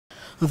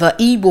The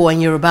Igbo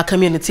and Yoruba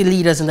community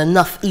leaders in the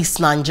northeast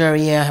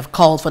Nigeria have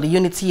called for the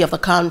unity of the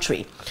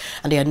country,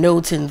 and they are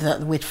noting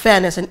that with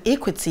fairness and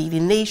equity,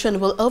 the nation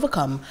will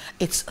overcome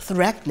its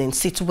threatening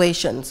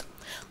situations.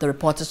 The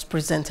report is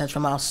presented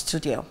from our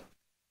studio.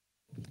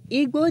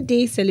 Igbo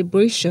Day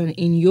celebration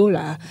in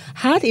Yola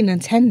had in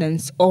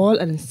attendance all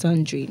and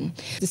sundry.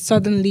 The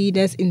southern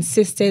leaders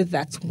insisted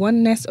that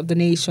oneness of the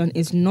nation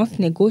is not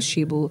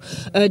negotiable,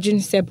 urging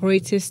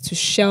separatists to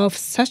shelve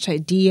such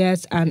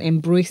ideas and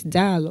embrace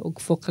dialogue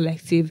for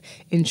collective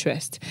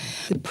interest.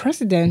 The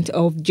president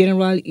of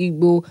General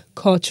Igbo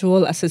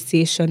Cultural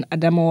Association,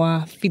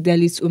 Adamawa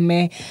Fidelis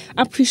Ume,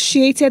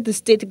 appreciated the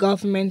state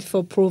government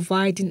for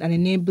providing an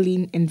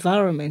enabling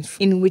environment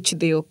in which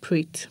they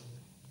operate.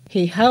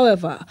 He,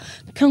 however,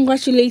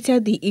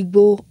 congratulated the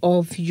Igbo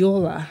of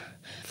Yola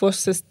for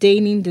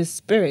sustaining the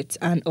spirit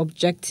and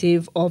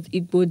objective of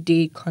Igbo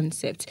Day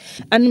concept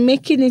and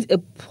making it a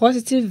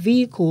positive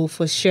vehicle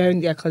for sharing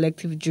their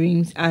collective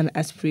dreams and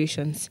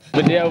aspirations.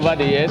 We've been there over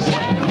the years,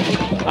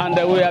 and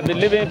we have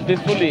been living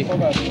peacefully,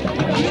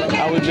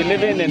 and we've been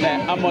living in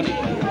harmony.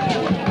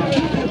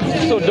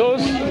 So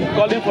those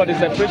calling for the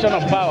separation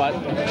of powers,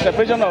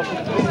 separation of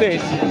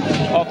states,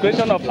 or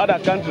creation of other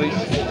countries,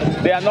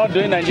 they are not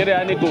doing Nigeria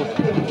any good.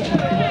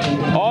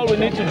 All we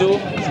need to do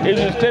is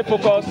to stay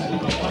focused,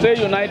 stay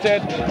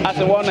united as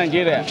a one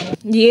Nigeria.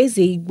 The Eze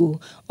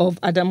Igbo of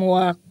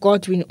Adamawa,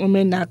 Godwin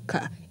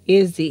Omenaka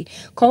Eze,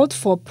 called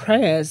for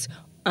prayers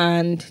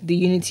and the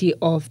unity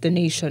of the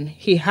nation.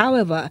 He,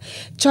 however,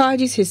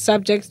 charges his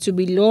subjects to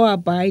be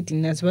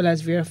law-abiding as well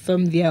as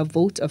reaffirm their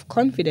vote of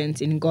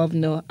confidence in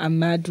Governor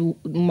Amadu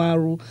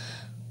Umaru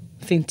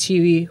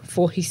Fintiri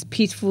for his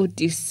peaceful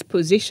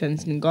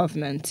dispositions in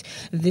government.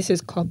 This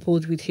is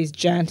coupled with his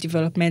giant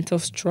developmental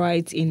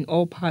strides in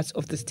all parts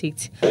of the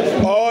state.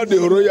 All the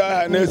royal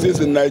highnesses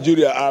in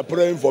Nigeria are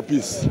praying for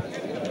peace.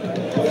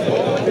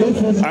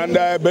 And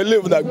I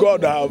believe that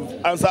God have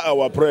answered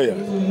our prayer.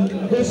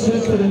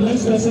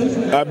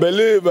 I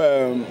believe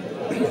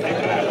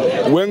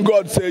when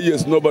God says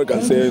yes, nobody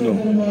can say no.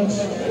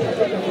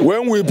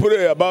 When we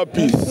pray about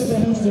peace,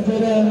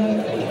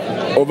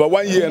 over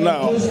 1 year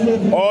now,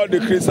 all the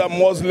Christian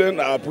Muslims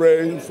are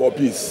praying for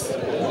peace.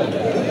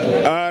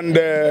 And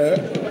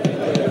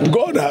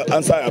God has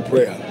answered our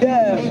prayer.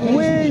 Yeah,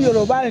 we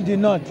Yoruba in the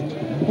North,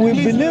 we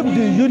believe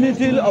the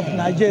unity of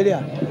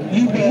Nigeria.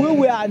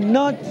 We are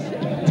not,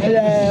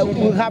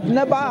 we have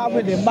never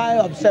had the mind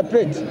of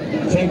separate.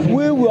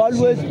 We will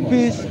always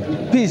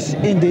peace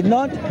in the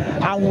North,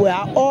 and we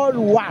are all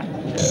one.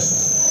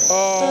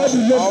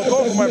 I'll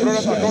call for my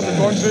brothers across the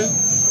country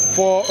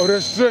for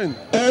restraint.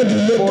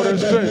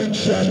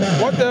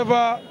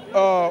 Whatever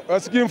we're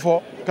seeking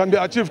for can be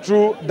achieved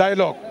through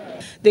dialogue.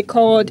 They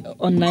called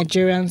on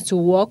Nigerians to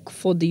work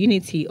for the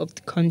unity of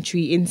the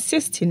country,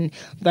 insisting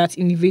that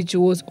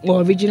individuals'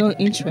 or regional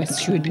interests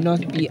should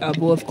not be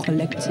above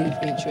collective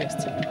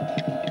interest.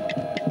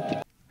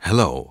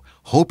 Hello,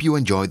 hope you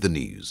enjoyed the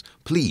news.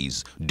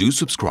 Please do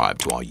subscribe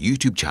to our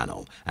YouTube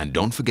channel and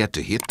don't forget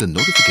to hit the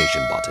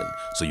notification button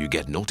so you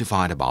get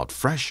notified about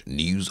fresh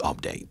news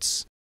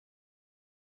updates.